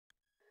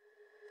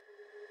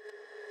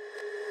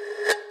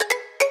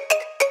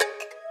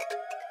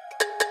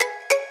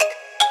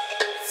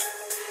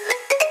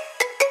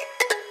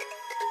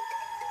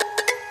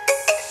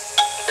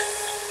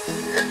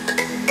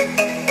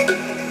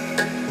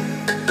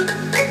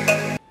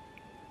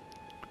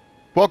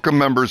Welcome,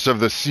 members of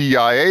the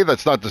CIA.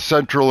 That's not the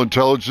Central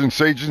Intelligence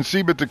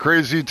Agency, but the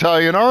Crazy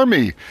Italian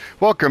Army.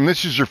 Welcome.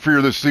 This is your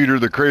fearless leader,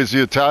 the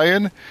Crazy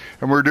Italian,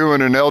 and we're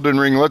doing an Elden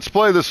Ring Let's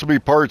Play. This will be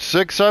part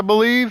 6, I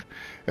believe.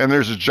 And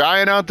there's a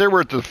giant out there.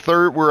 We're at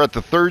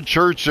the third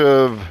church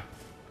of,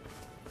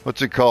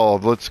 what's it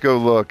called? Let's go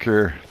look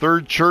here.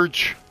 Third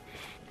church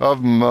of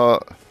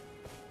Marika.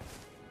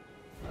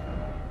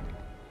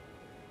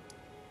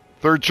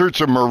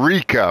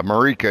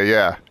 Marika,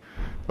 yeah.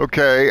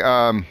 Okay.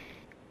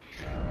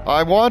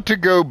 I want to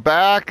go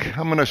back.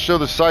 I'm going to show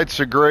the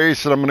sights of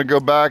grace, and I'm going to go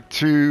back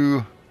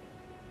to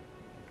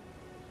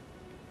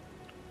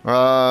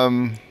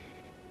I'm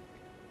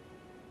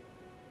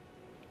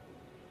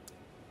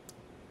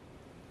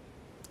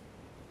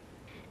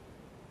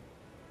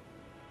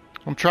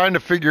trying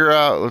to figure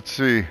out, let's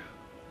see.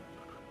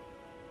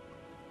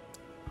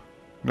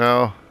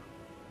 No.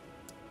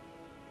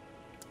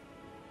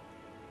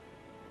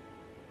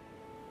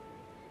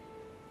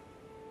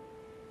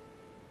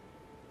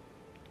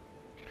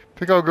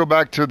 I think I'll go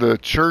back to the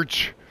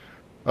Church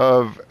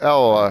of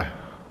LA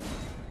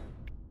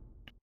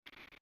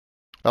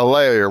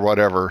or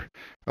whatever.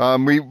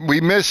 We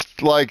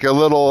missed like a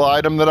little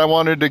item that I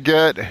wanted to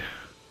get.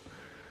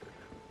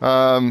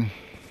 I'm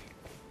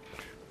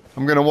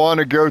gonna want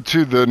to go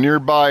to the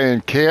nearby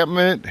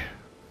encampment,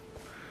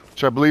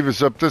 which I believe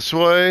is up this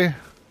way.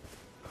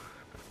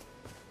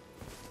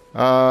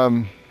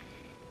 Let's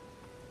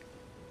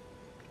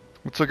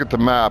look at the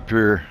map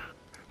here.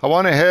 I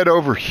want to head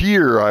over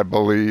here, I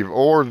believe,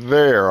 or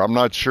there. I'm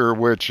not sure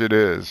which it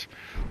is.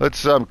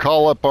 Let's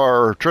call up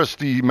our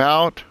trusty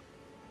mount.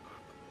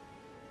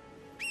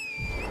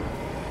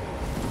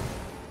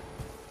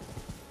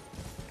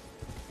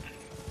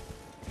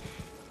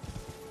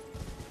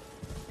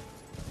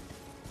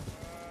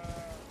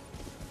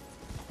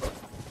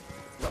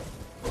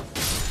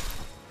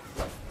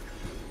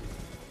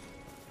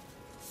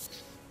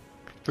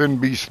 Thin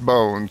beast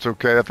bones.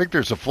 Okay, I think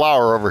there's a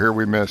flower over here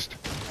we missed.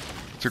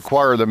 To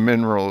acquire the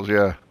minerals,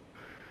 yeah.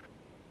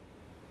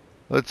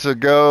 Let's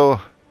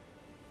go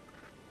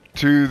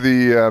to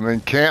the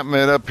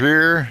encampment up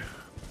here.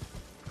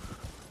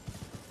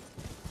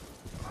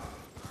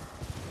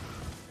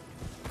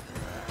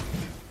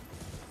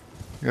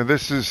 Yeah,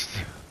 this is...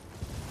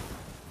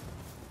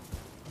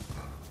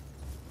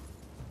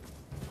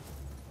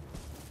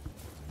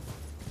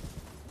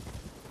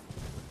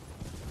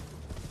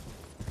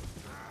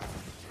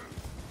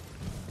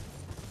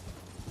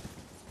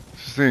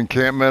 the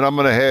encampment. I'm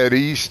going to head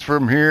east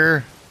from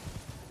here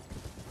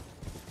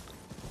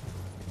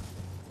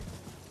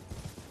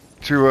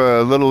to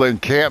a little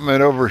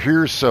encampment over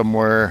here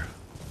somewhere.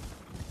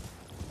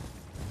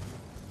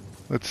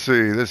 Let's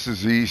see, this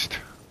is east.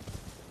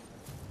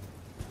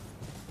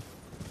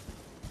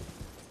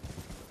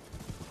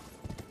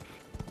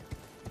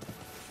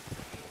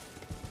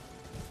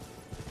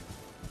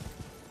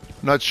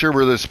 Not sure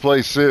where this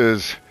place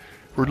is.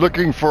 We're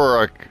looking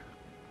for a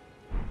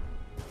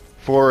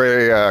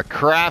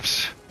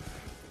crafts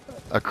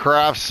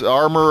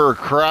armor or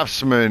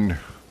craftsman.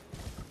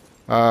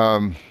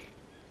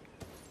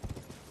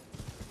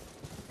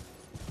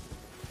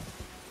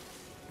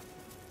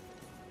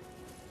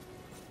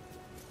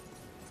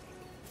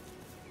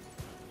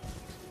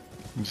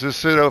 Is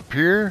this it up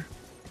here?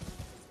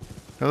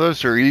 No,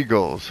 those are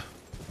eagles.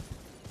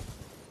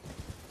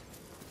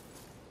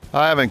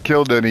 I haven't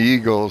killed any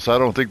eagles. I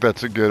don't think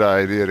that's a good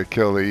idea to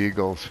kill the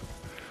eagles.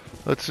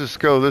 Let's just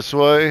go this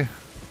way.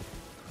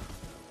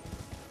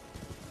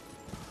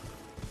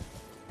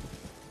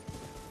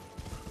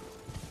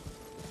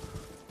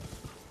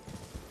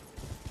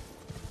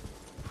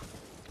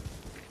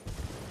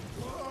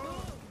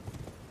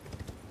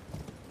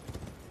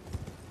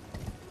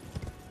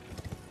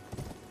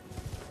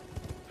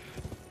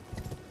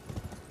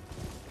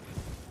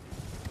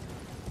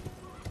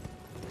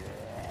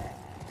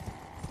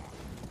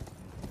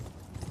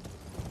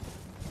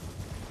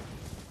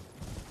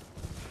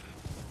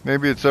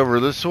 Maybe it's over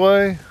this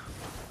way?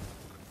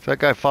 Is that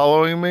guy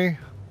following me?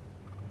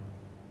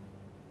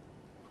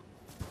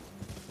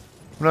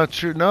 I'm not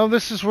sure. No,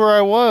 this is where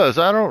I was.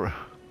 I don't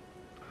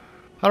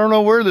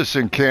know where this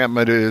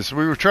encampment is.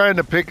 We were trying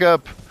to pick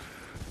up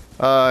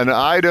an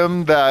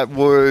item that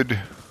would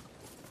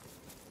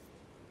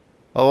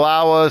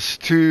allow us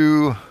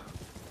to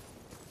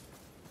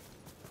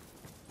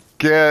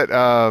get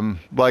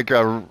like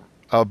a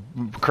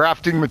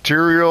crafting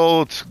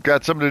material. It's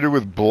got something to do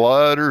with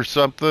blood or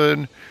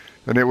something,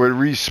 and it would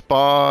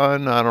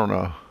respawn. I don't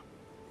know.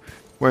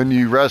 When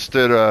you rest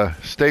at a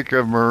stake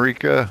of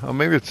Marika. Oh,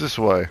 maybe it's this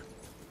way.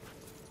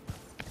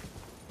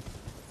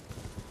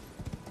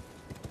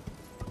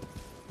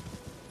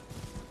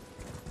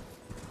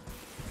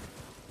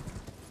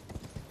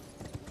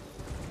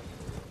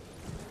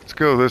 Let's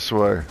go this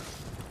way.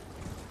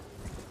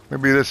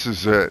 Maybe this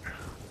is it.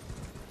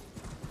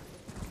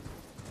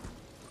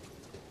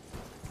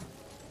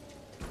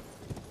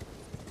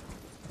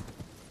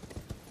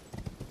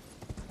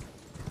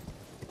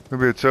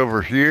 Maybe it's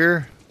over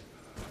here.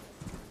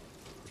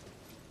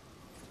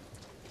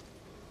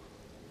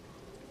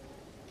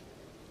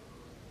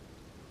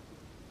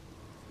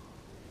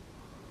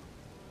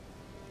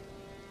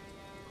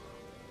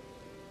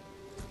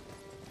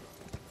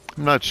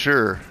 I'm not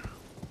sure.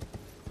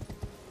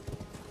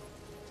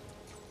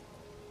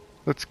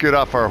 Let's get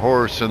off our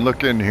horse and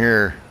look in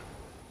here.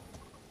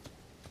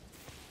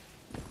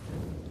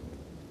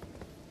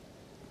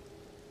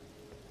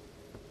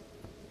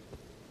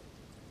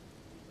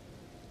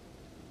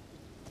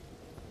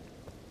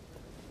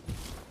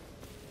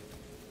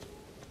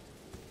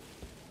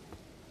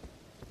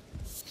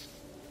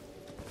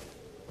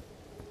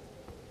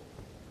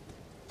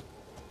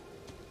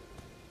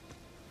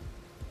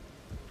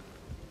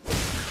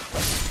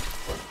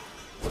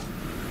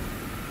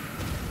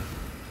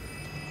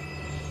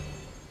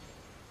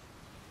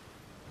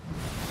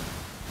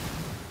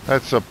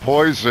 That's a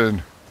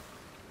poison.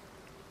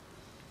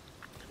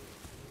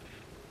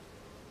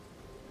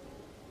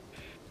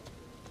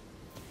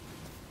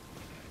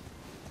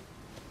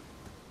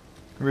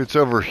 Maybe it's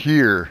over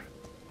here.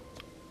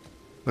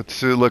 Let's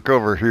see, look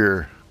over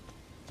here.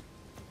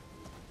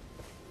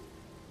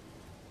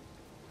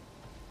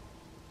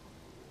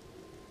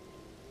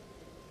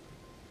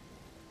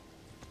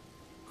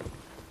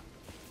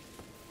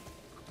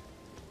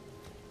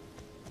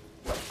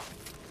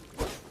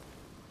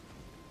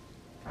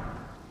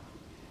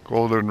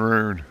 Golden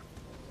rune.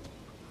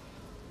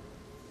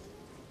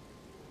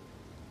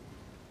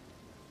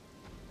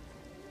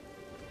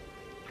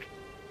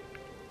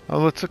 Oh,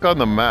 let's look on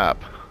the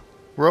map.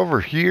 We're over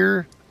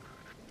here.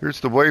 Here's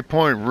the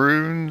waypoint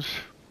runes.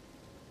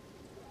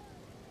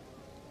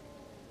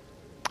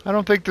 I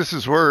don't think this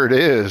is where it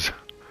is.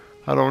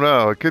 I don't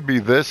know. It could be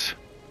this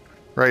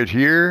right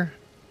here.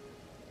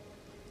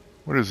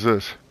 What is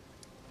this?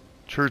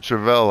 Church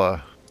of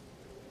Ella.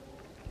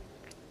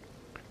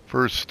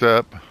 First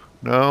step.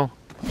 No?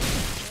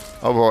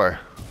 Oh boy.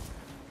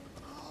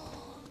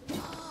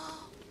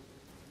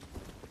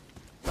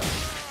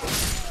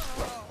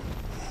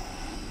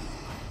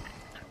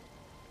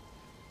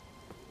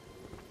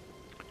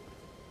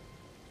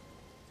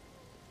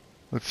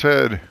 Let's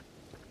head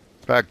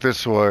back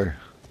this way.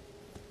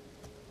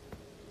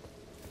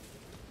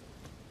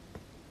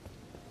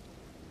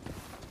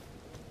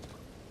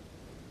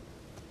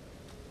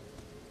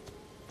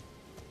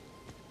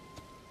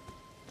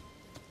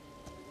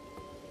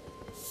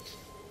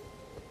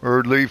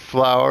 Bird leaf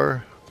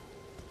flower.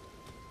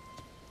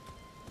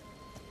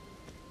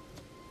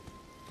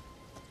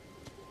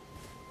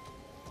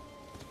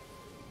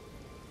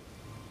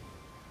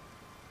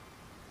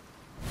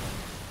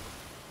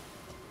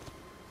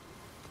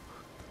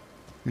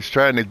 He's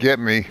trying to get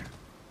me.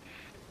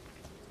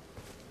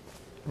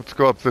 Let's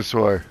go up this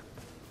way.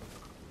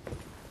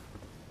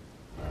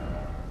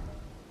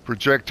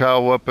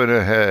 Projectile weapon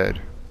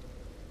ahead.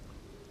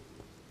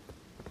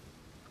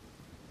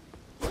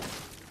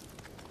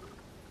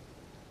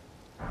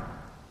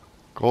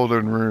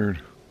 Golden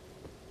rune.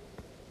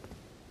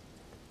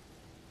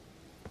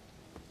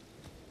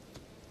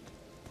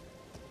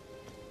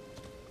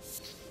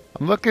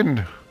 I'm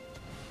looking.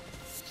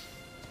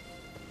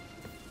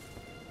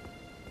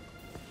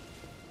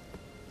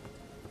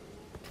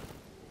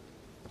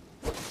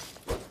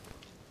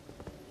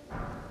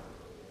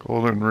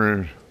 Golden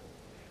rune.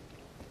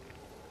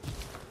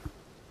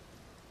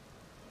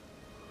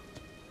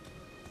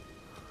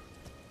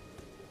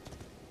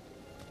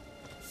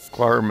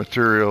 Acquire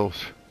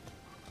materials.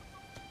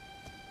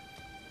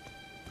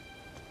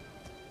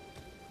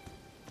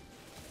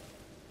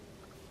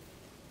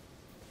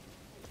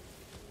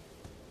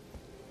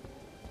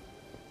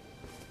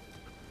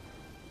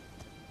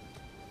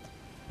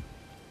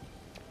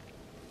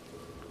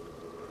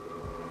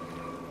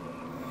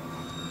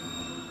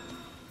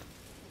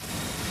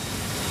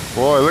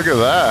 Boy, look at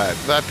that.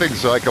 That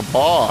thing's like a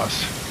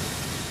boss.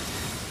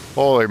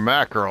 Holy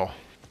mackerel.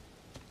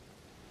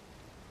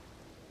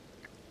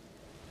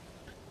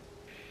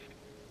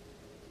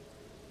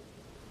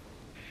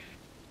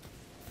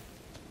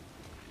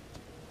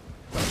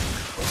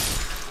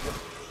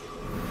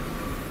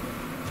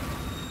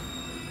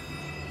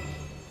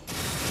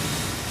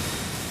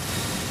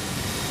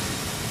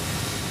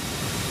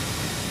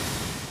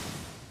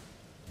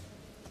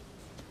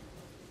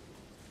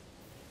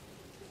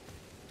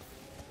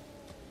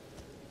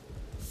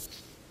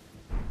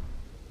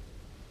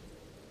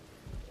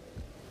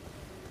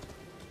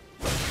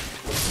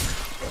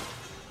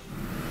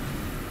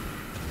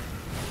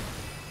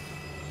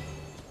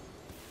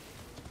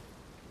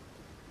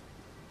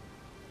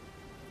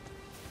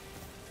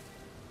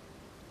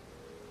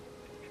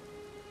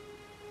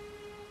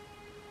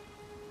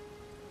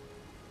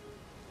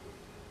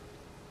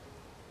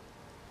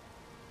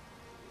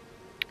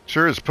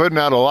 Sure is putting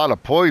out a lot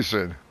of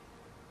poison.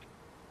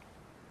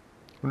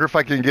 Wonder if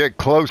I can get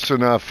close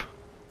enough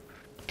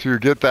to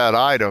get that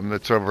item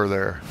that's over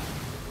there.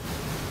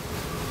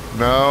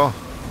 No?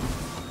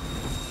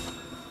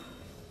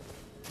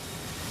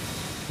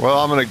 Well,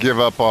 I'm gonna give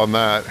up on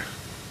that.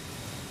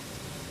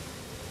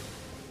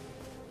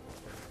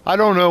 I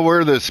don't know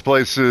where this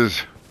place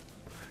is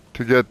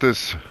to get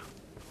this.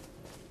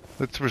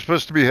 We're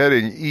supposed to be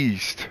heading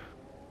east.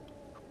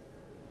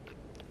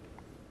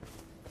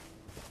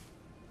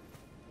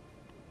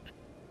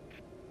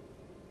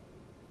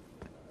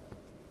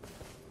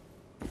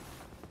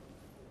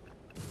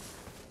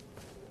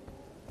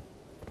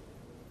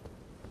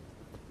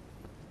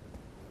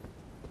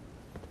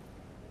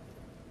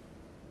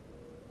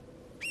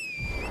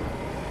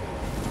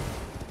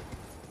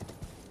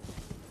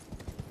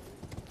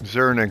 Is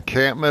there an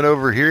encampment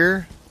over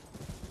here?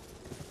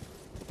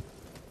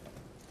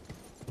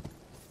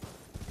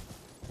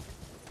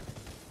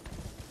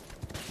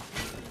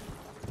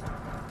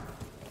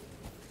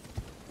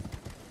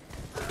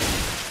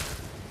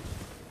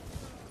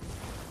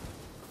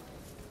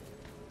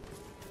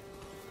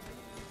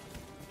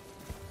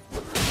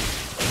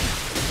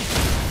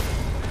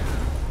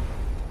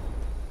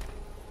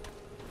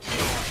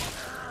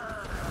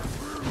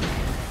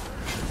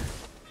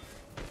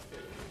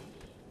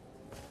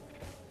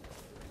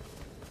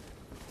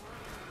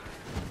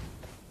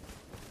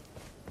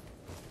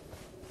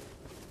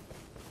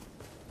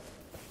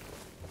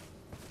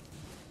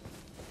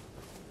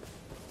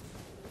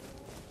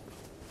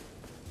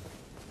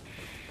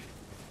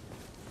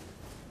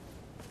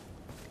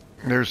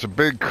 There's a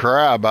big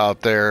crab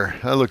out there.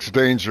 That looks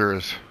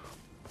dangerous.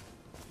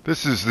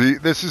 This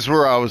is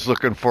where I was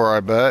looking for, I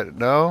bet.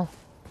 No?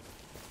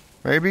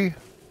 Maybe?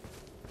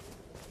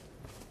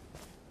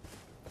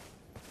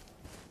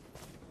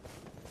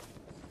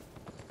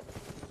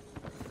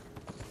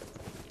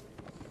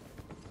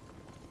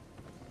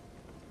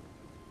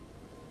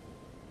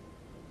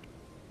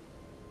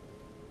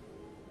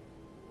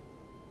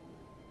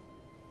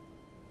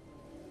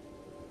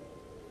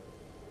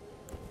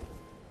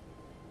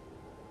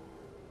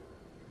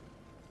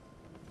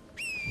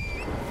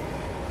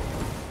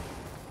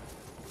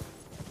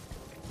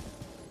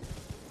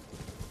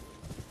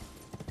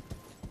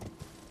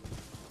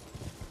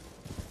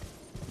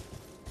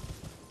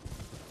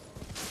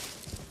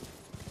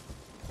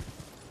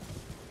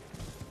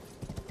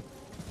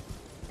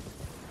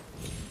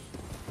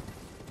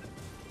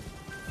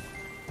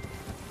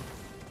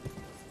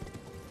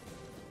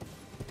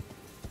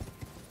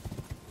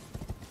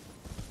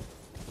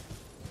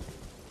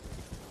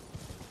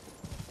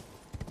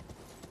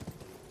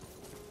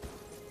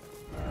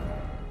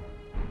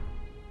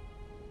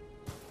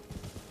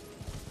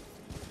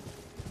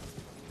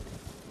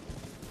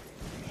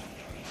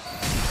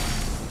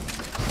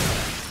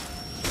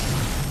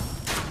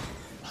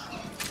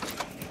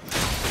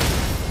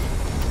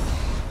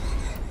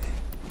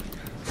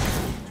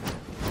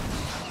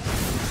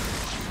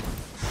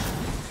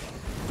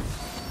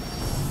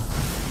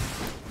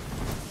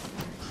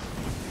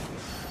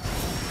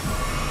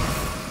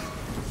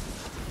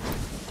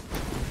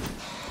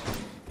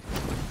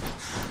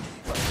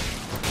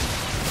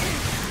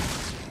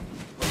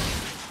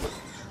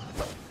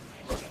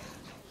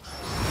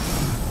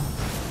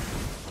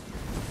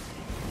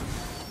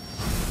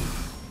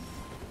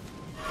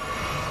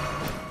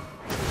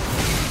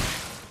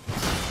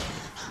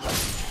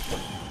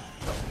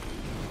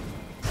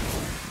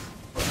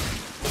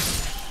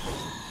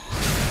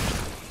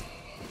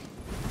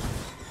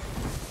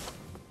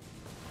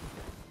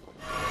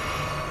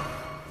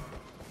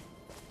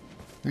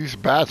 These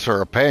bats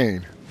are a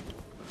pain.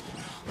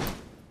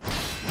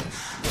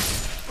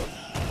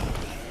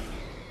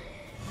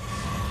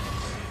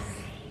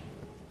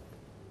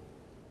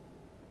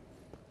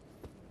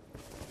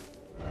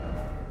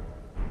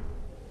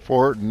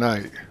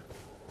 Fortnite.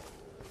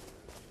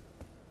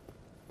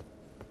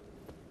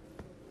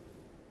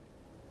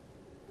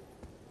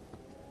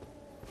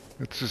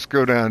 Let's just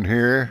go down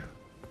here.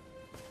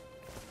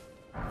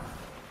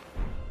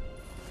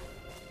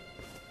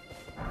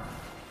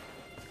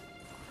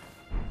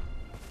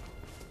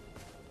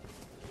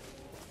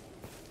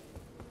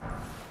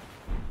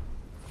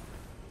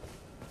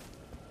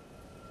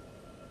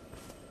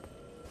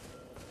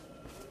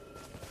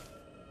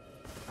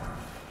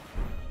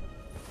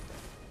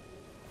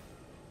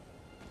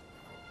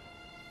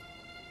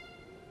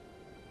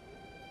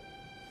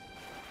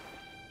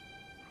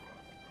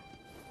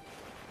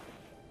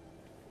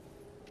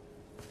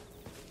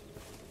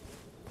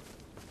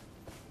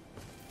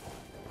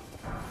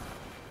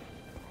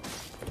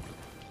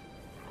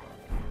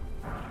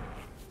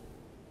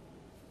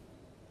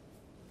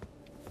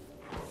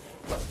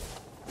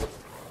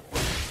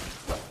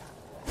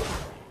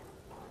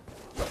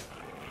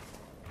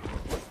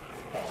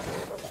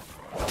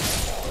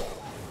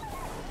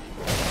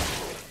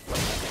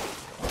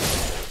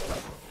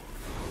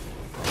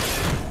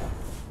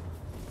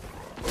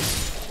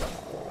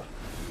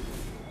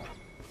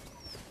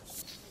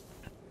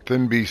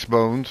 Thin beast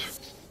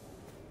bones.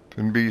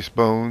 Thin beast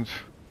bones.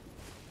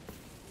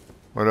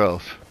 What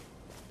else?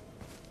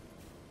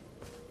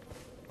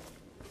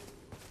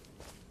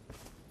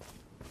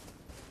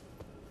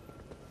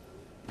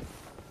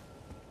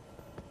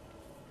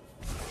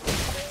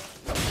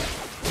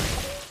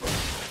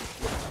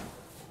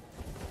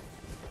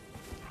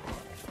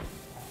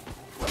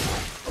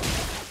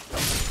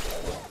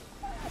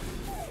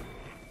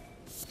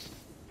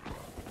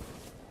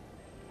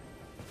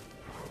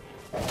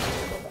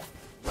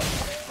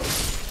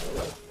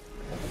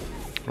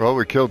 Well,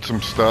 we killed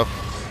some stuff.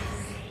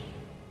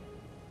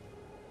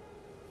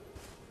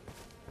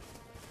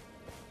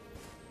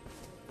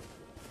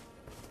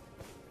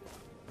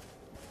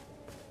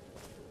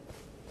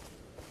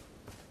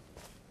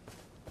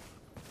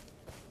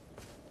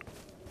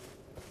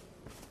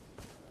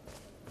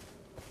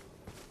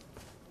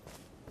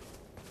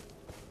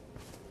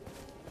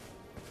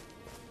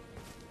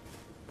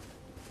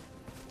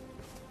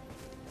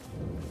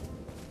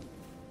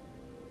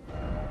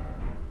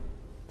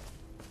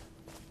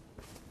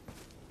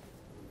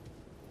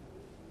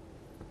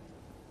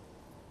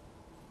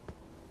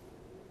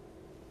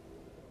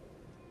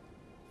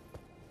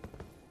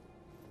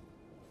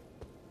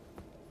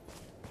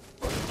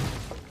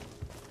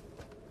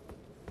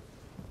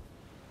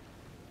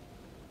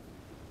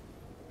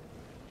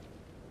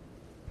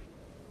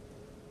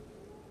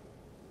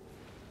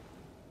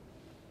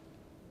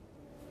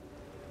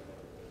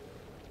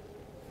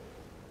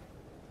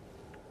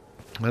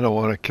 I don't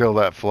want to kill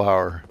that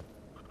flower.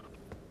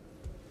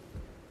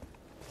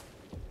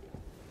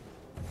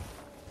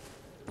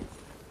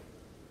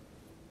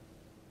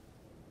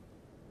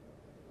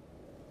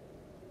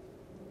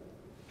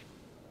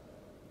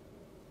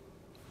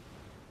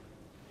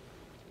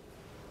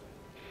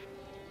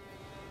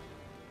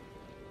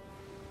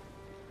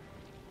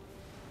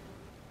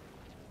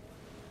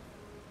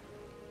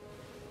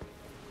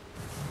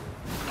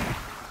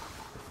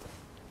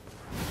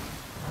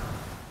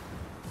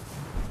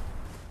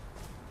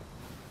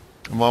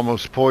 I'm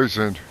almost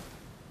poisoned.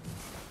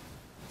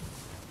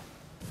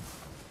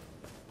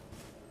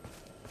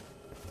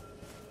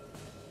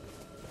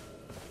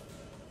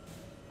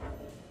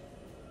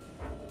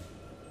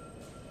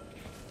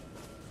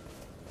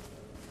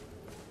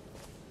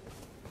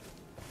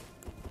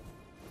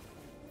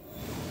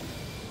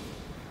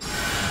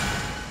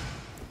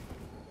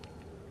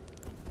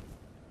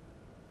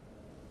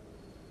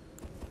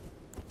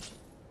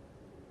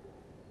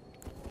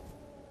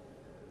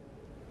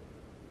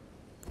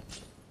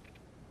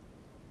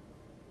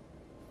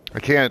 I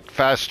can't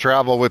fast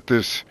travel with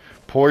this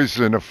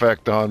poison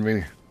effect on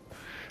me.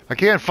 I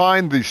can't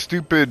find the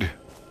stupid...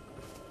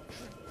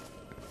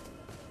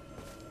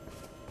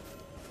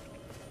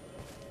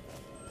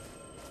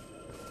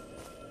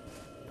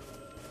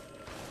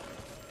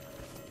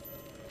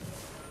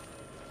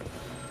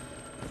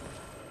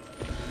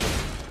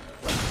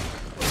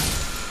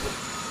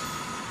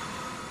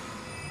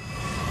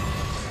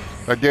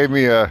 That gave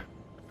me a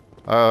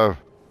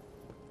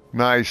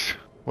nice...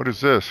 What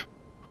is this?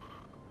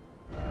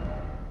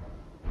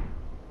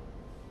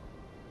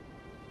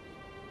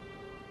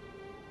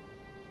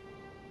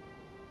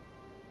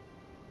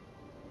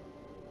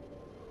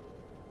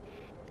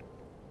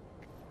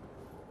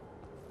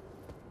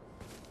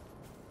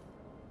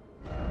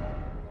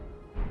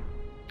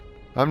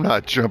 I'm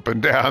not jumping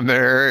down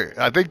there.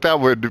 I think that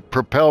would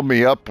propel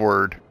me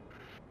upward.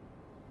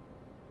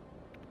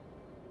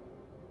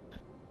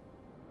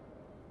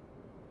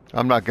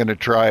 I'm not going to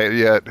try it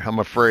yet. I'm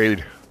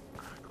afraid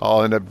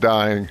I'll end up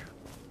dying.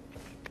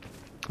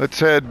 Let's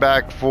head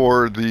back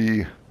for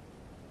the...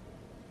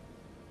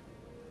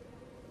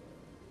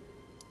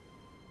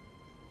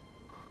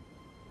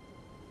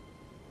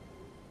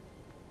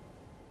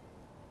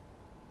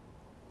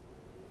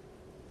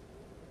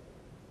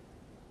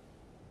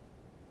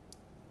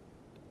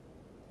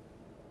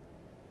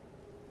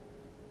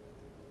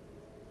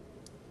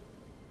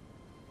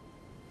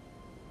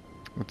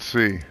 Let's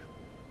see.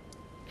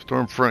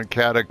 Stormfront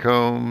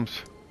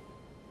Catacombs.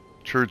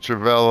 Church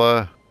of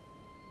Ella.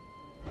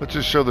 Let's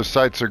just show the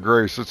sites of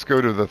grace. Let's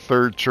go to the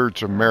Third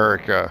Church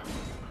America.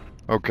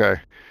 Okay.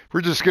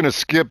 We're just going to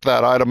skip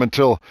that item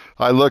until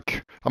I'm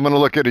going to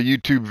look at a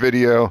YouTube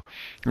video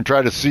and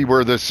try to see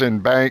where this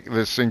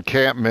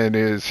encampment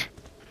is.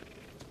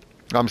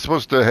 I'm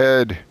supposed to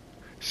head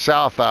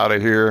south out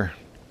of here.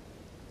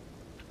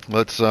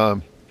 Let's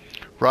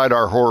ride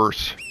our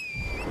horse.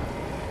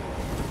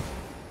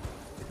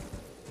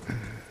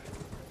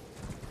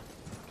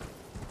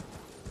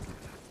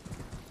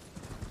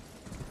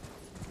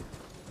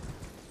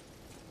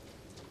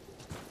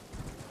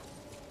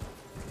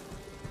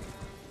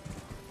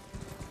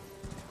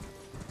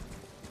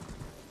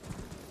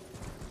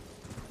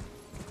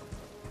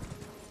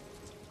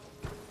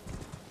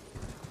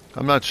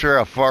 I'm not sure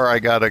how far I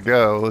gotta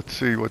go. Let's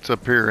see what's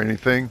up here.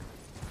 Anything?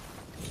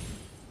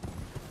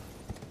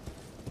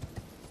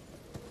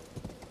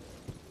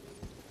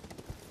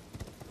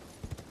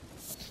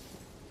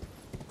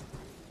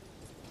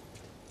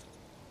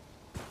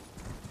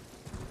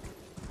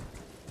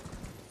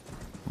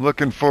 I'm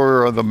looking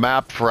for the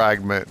map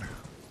fragment.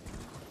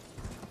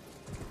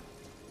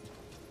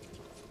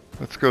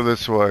 Let's go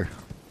this way.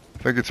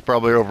 I think it's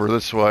probably over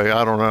this way.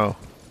 I don't know.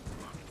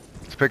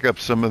 Let's pick up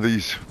some of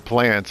these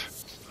plants.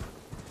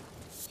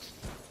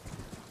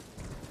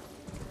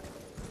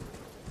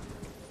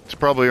 It's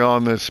probably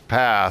on this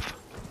path.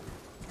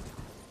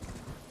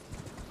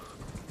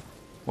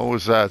 What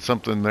was that?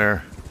 Something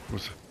there.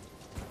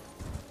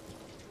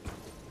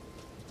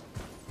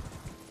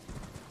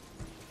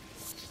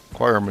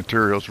 Acquire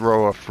materials,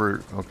 row of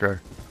fruit. Okay.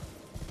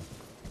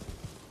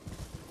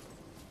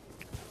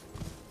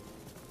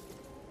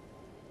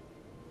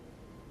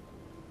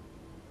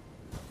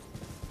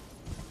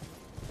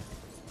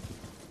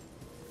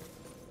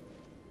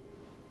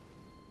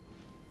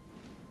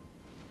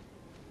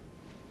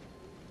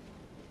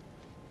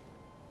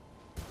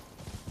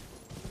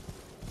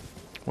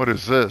 What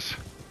is this?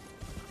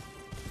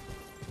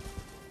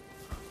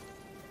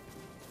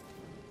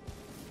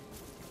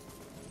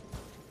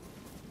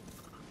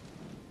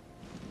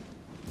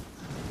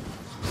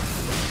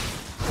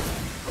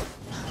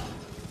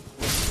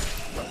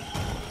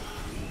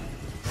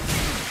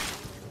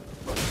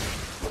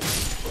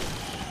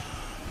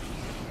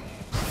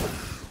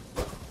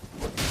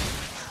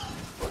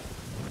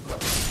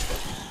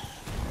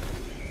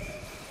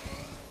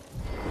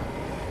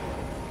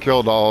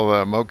 Killed all of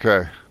them.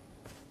 Okay.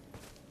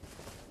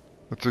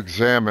 Let's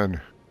examine.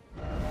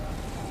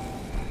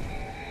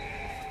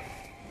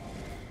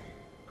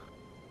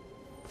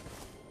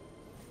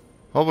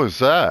 What was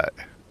that?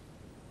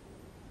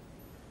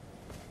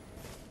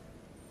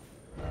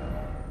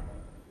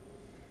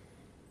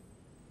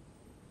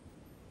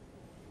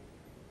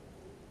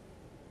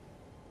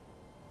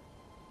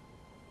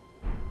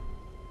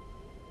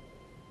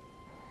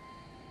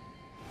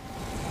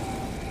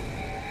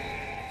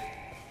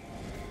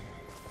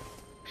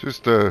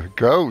 Just a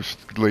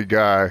ghostly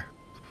guy.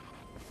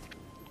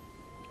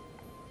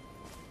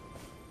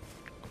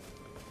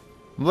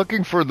 I'm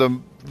looking for the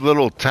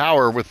little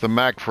tower with the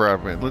Mac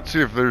fragment. Let's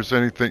see if there's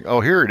anything.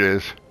 Oh, here it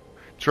is.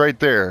 It's right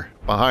there,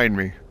 behind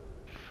me.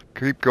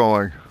 Keep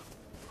going.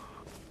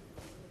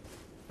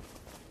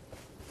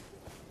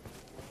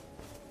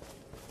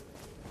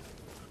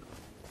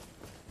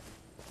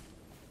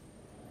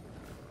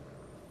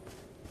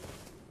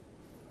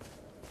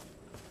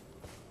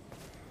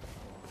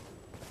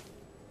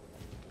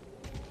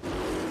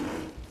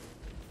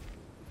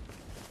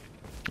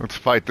 Let's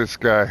fight this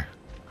guy.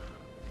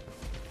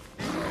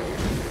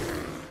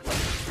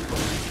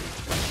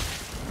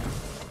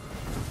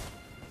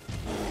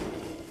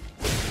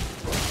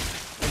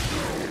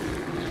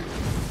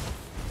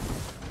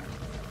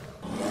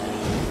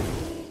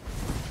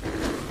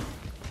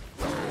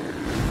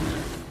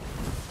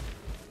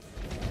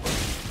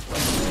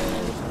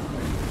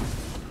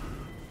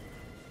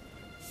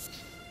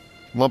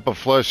 Lump of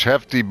flesh,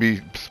 hefty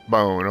beast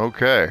bone.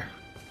 Okay.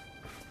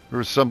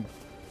 There's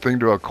something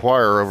to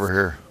acquire over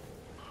here.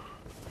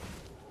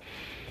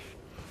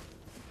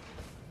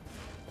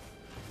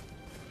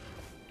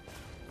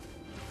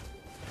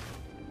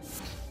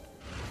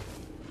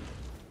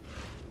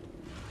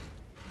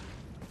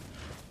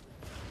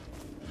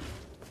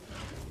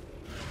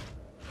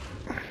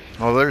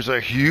 Oh, there's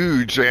a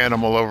huge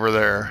animal over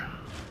there.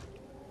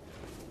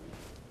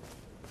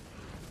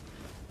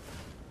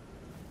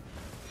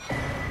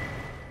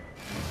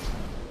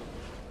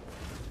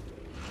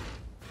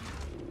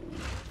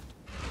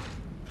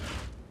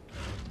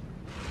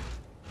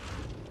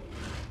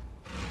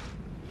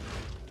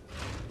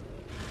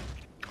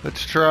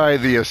 Let's try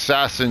the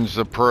assassin's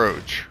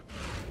approach.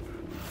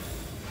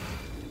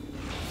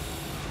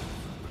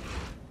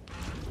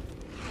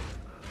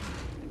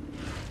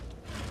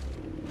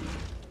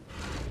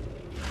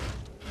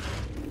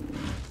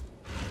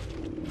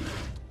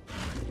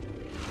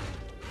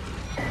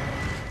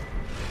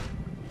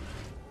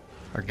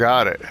 I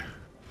got it.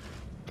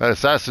 That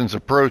assassin's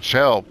approach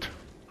helped.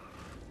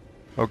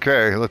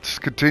 Okay, let's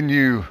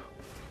continue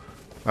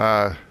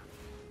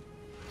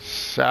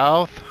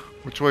south.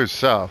 Which way is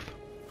south?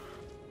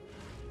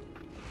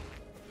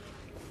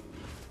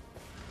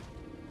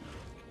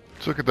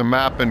 Let's look at the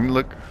map and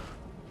look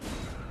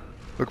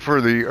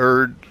for the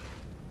Erd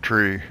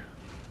tree.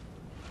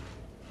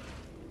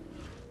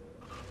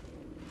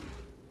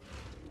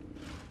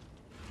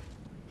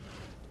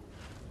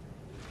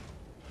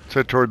 Let's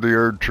head toward the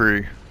Erd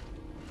tree.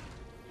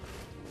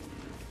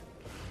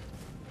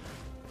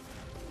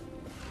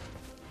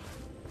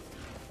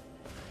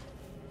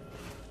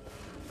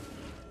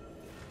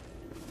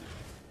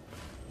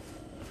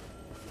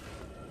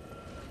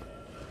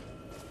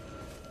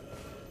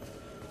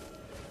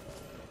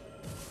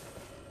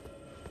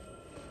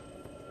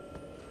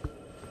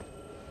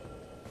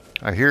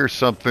 I hear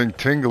something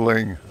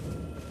tingling.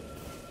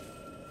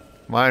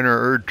 Minor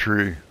Erd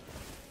tree.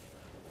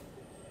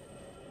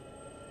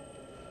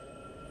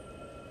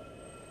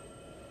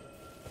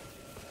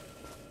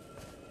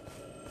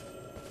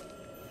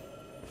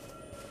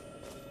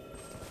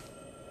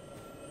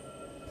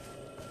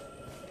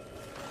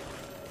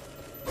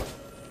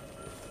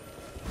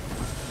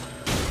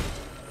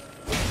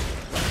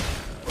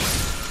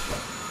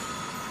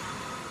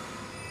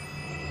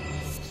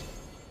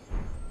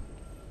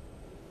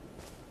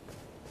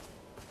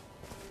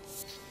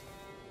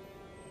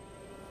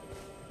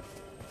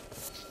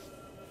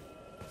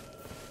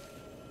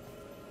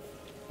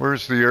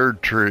 Where's the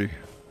Erd tree?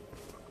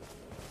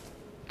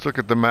 Let's look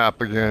at the map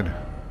again.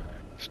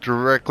 It's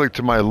directly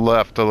to my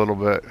left a little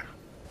bit.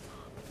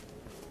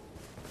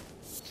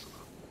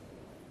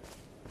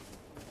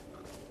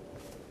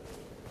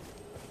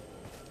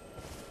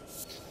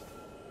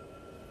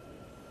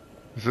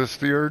 Is this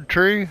the Erd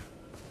tree?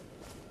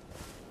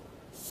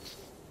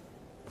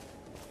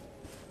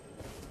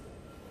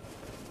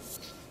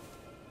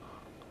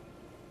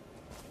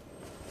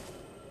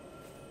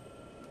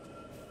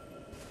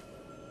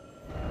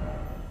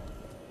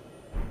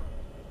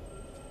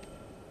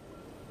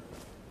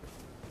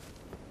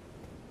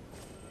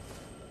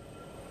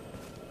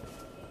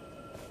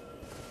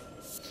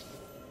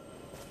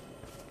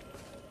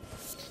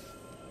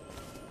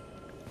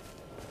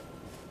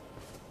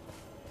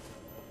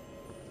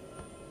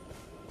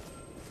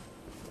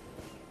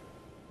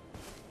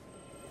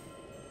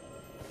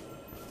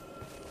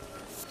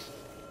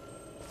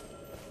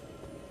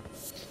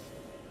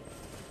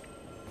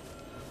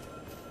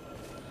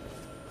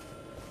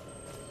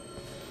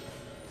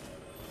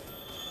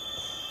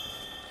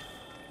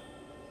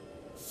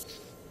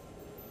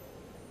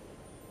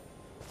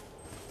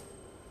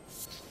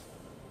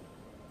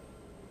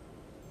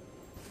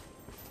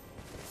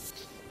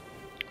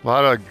 A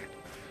lot of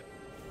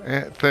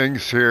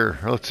things here.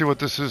 Let's see what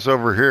this is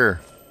over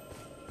here.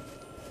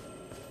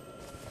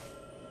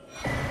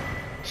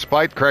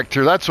 Spite crack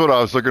tier, that's what I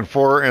was looking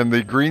for, and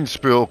the green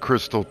spill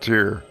crystal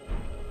tier.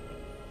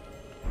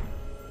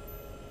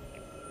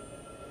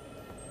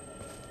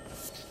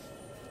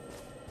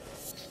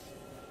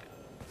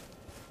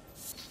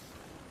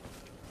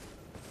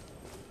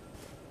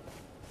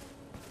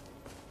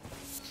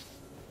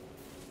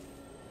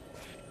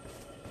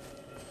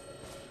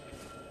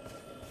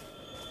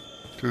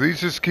 Do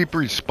these just keep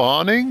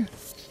respawning?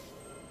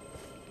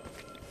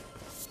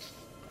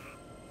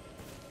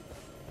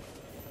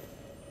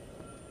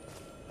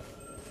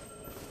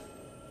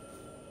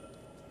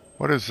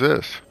 What is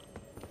this?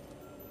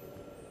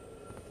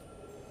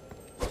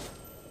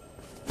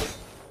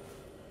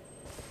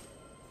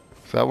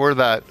 Is that where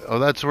that... Oh,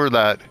 that's where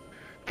that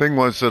thing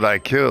was that I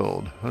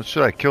killed. Oh,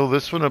 should I kill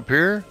this one up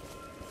here?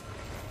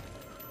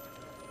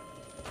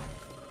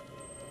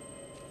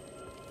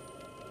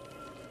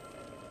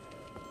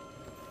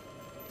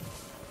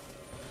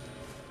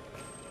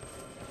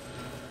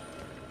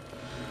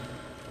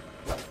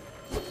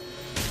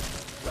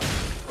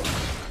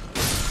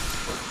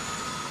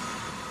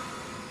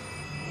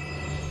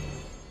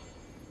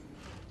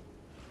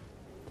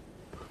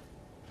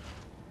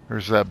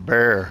 There's that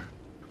bear.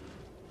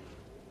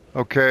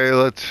 Okay,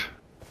 let's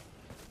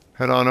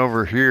head on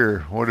over here.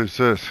 What is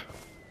this?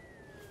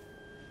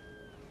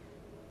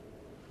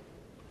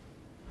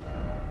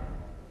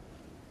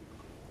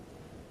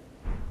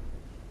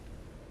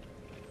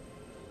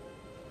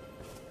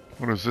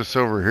 What is this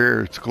over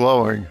here? It's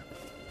glowing.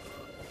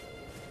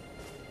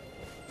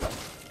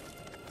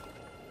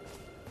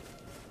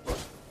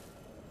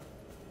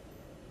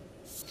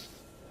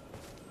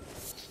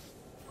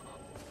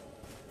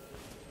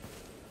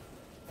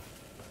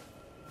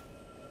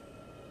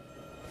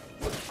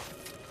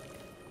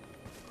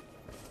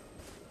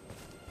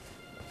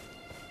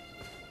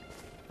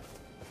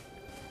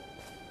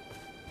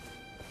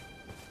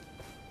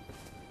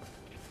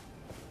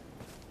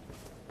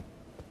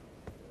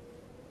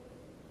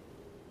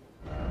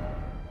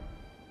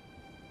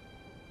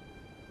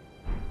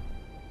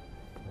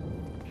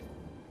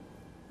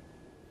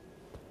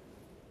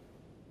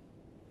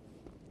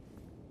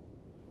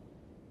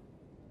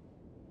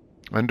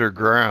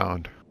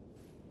 Underground.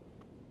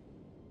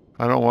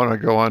 I don't want to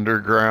go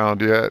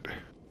underground yet.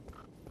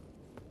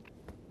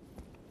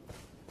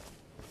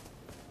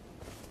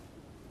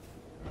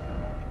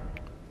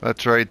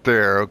 That's right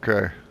there,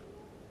 okay.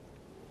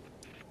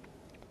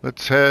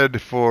 Let's head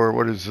for,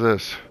 what is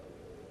this?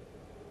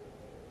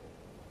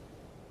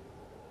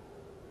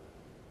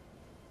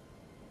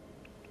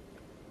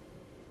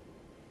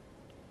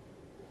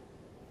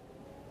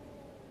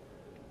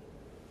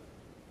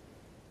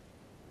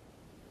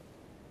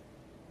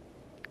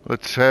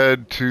 Let's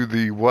head to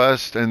the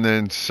west and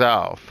then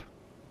south.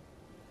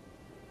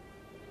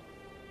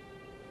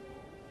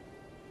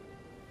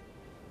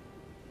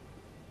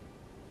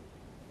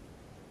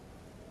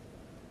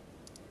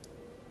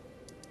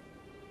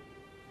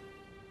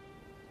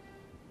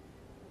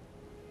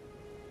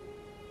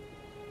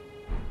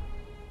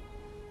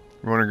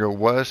 You want to go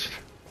west?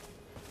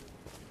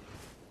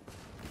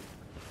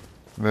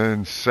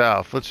 Then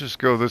south. Let's just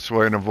go this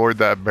way and avoid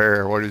that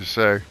bear. What do you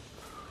say?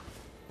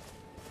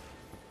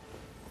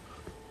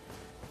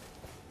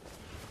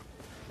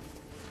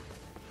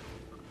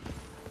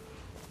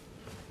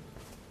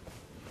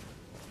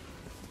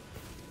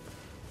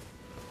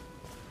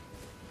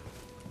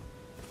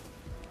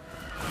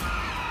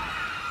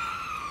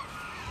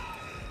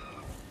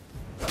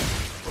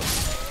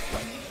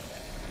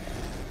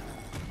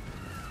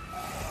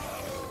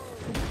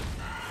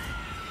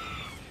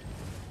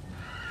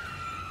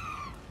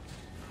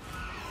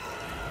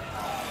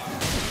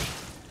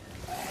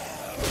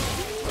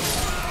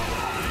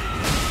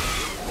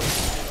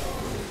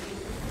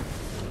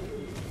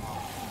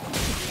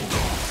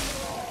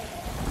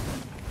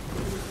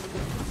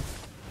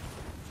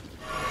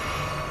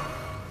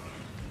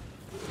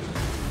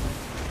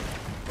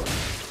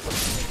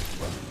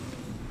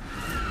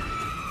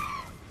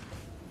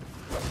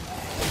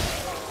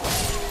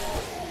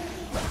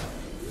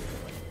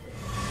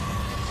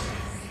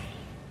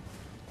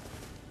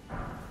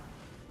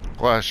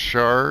 Glass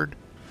shard.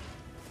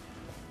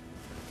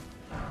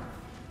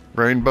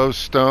 Rainbow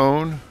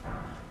stone.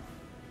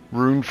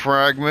 Rune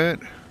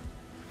fragment.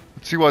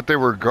 Let's see what they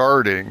were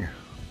guarding.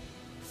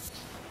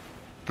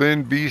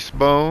 Thin beast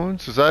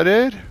bones. Is that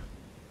it?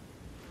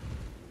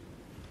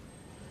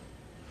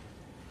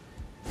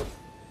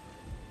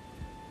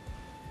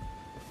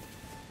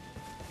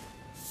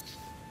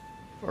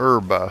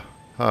 Herba.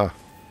 Huh.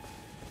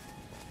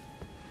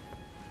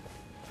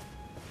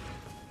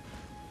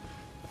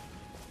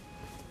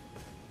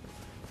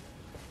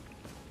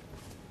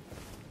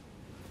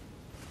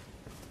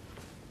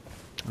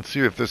 Let's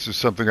see if this is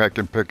something I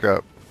can pick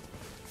up.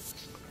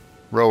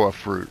 Roa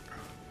fruit.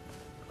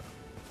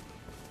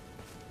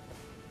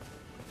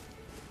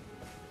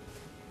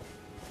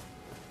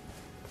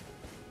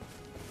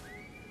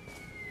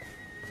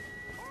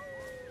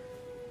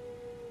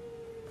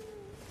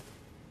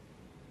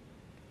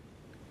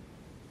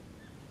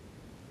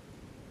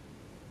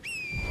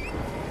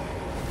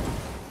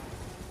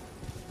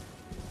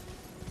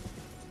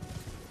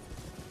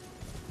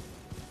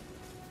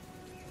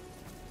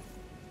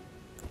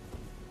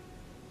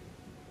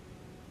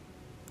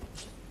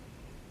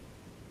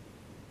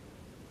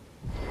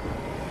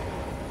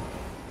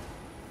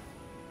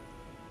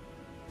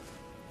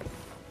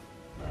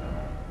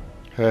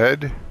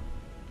 Head.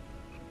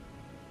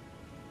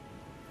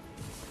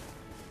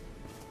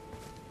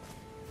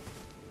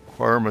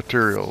 Acquire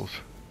materials.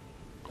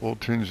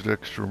 Gold tinged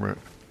excrement.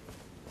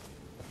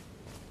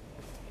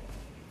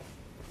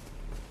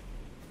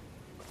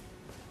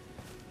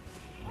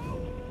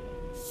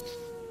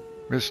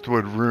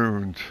 Mistwood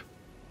runes.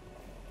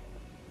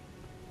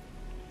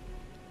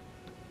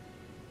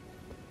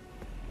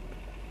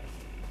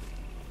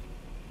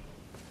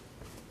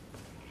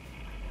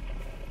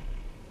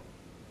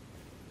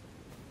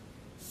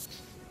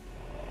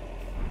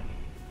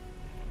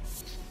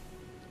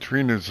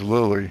 Trina's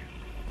lily.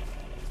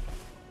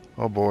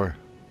 Oh boy.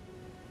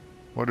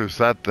 What is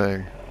that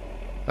thing?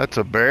 That's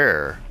a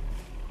bear.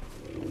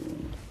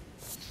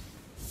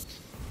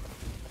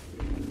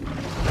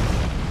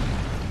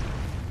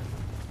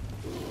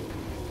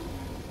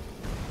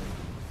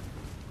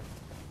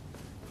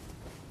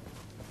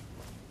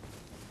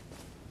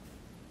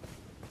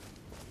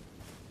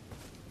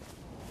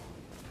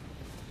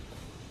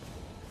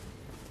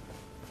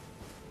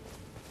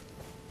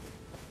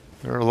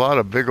 There are a lot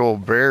of big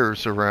old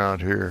bears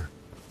around here.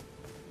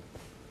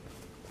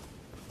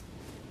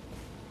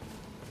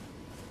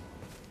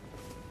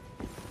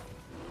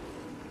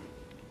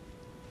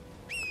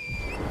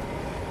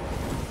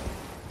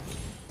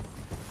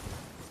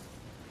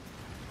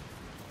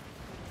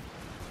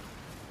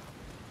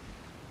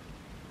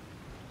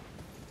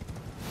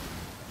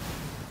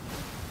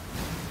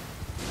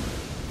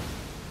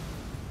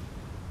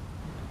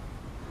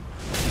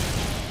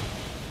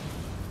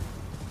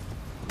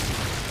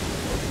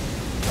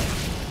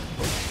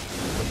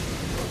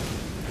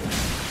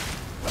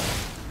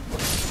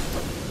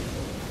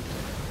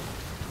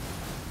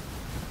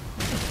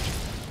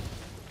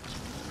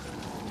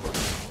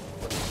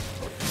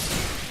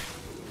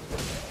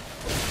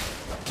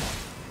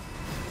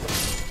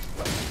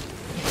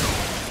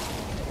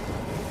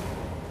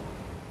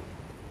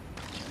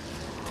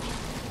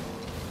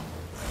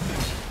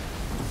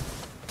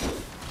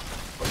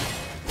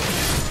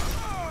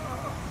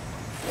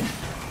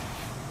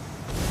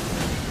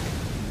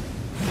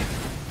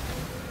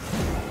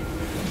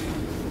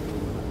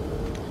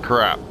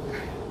 Crap.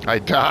 I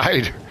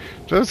died.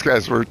 Those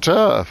guys were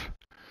tough.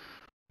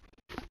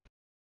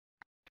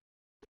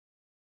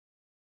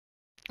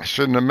 I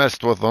shouldn't have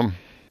messed with them.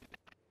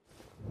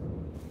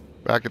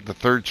 Back at the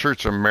Third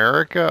Church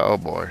America? Oh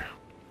boy.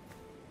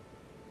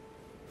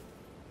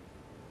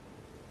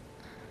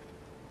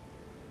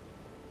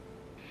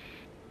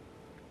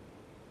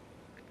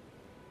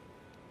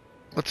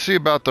 Let's see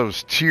about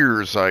those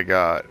tears I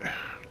got.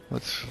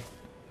 Let's...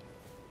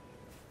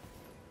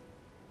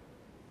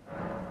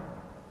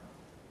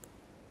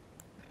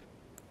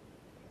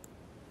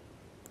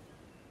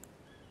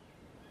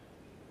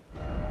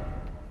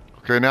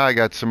 Okay, now I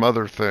got some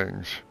other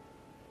things.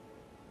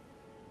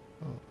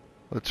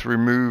 Let's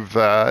remove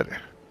that.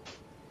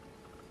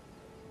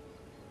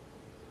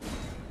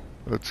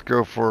 Let's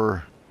go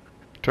for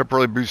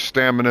temporarily boost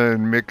stamina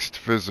and mixed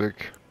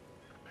physic.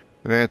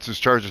 Enhances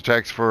charge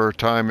attacks for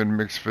time and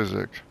mixed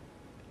physic.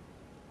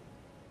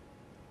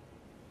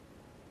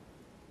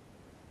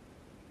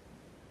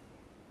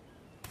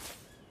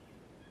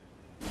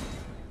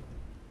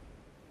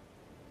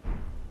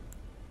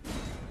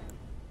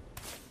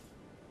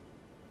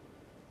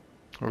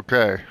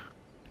 Okay,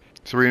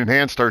 so we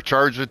enhanced our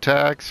charge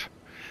attacks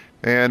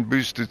and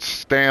boosted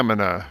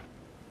stamina.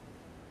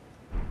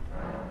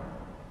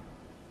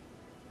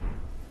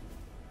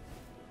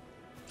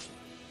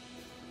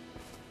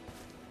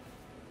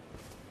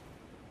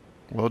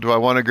 Well, do I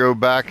want to go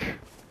back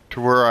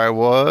to where I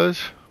was?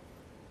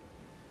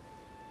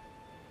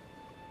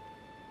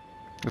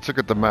 Let's look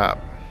at the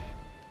map.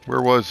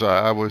 Where was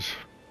I? I was...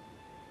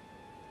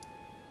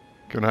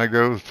 Can I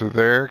go to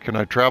there? Can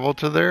I travel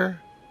to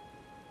there?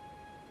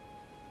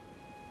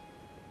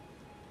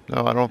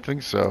 No, I don't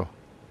think so.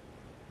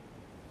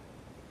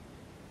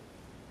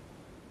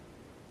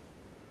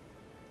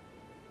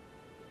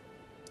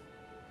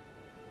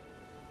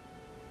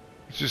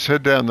 Let's just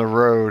head down the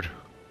road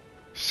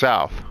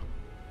south.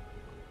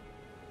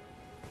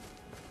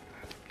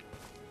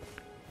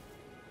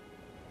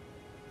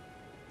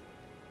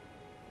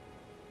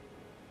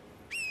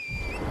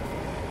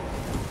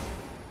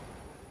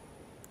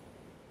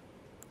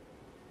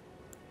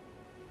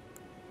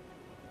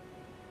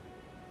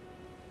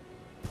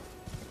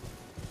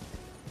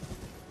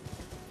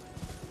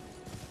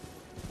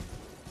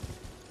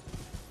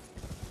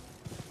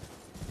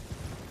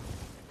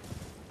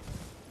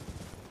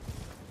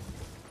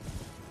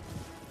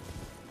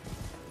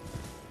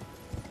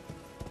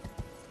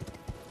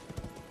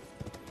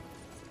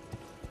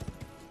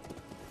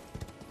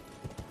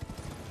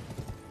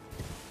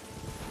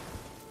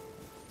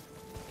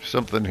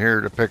 Something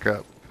here to pick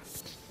up.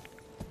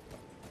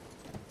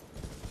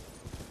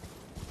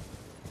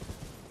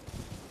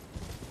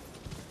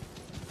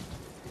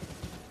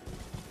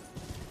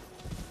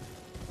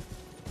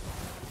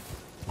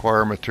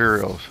 Acquire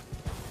materials.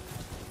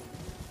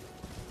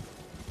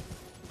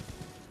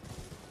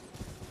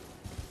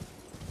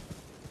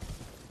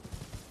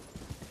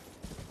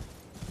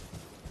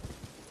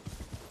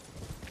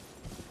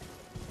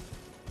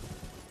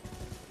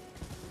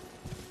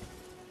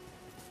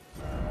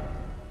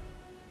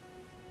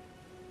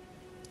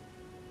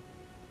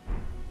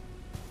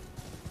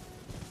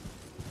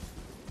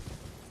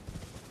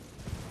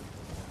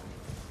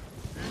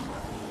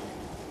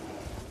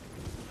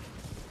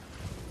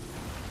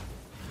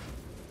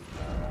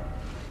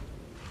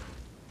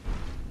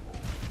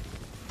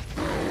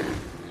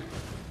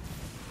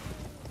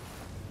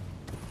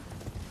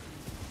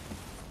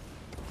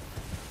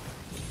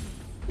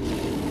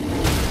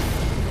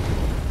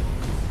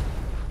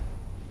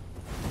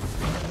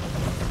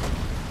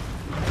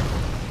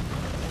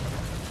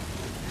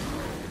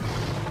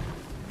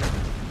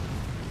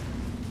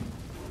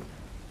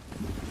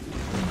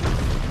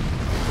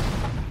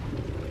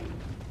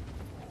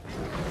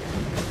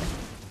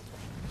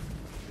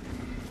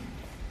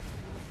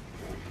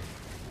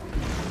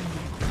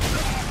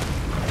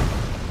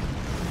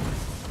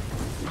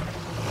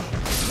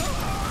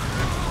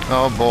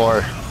 Oh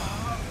boy.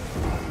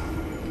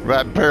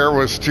 That bear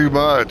was too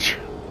much.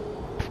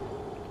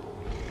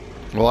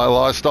 Well, I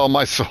lost all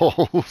my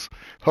souls.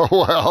 Oh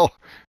well.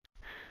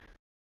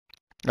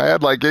 I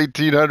had like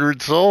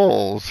 1,800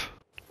 souls.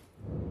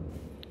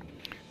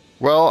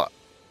 Well,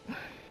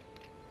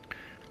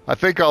 I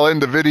think I'll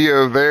end the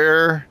video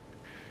there.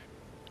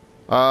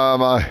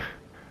 I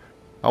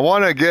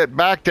want to get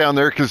back down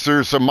there because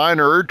there's a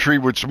minor Erd tree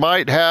which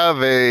might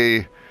have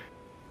a,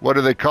 what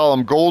do they call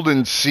them,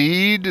 golden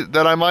seed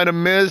that I might have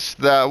missed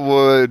that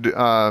would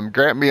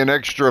grant me an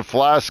extra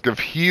flask of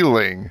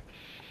healing.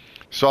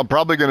 So I'm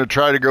probably going to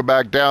try to go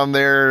back down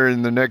there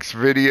in the next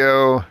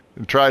video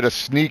and try to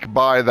sneak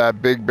by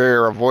that big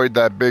bear, avoid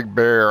that big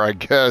bear, I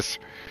guess.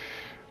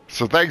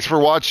 So thanks for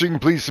watching.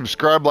 Please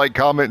subscribe, like,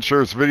 comment, and share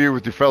this video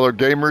with your fellow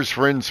gamers,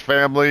 friends,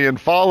 family, and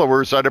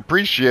followers. I'd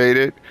appreciate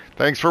it.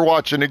 Thanks for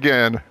watching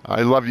again.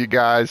 I love you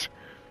guys.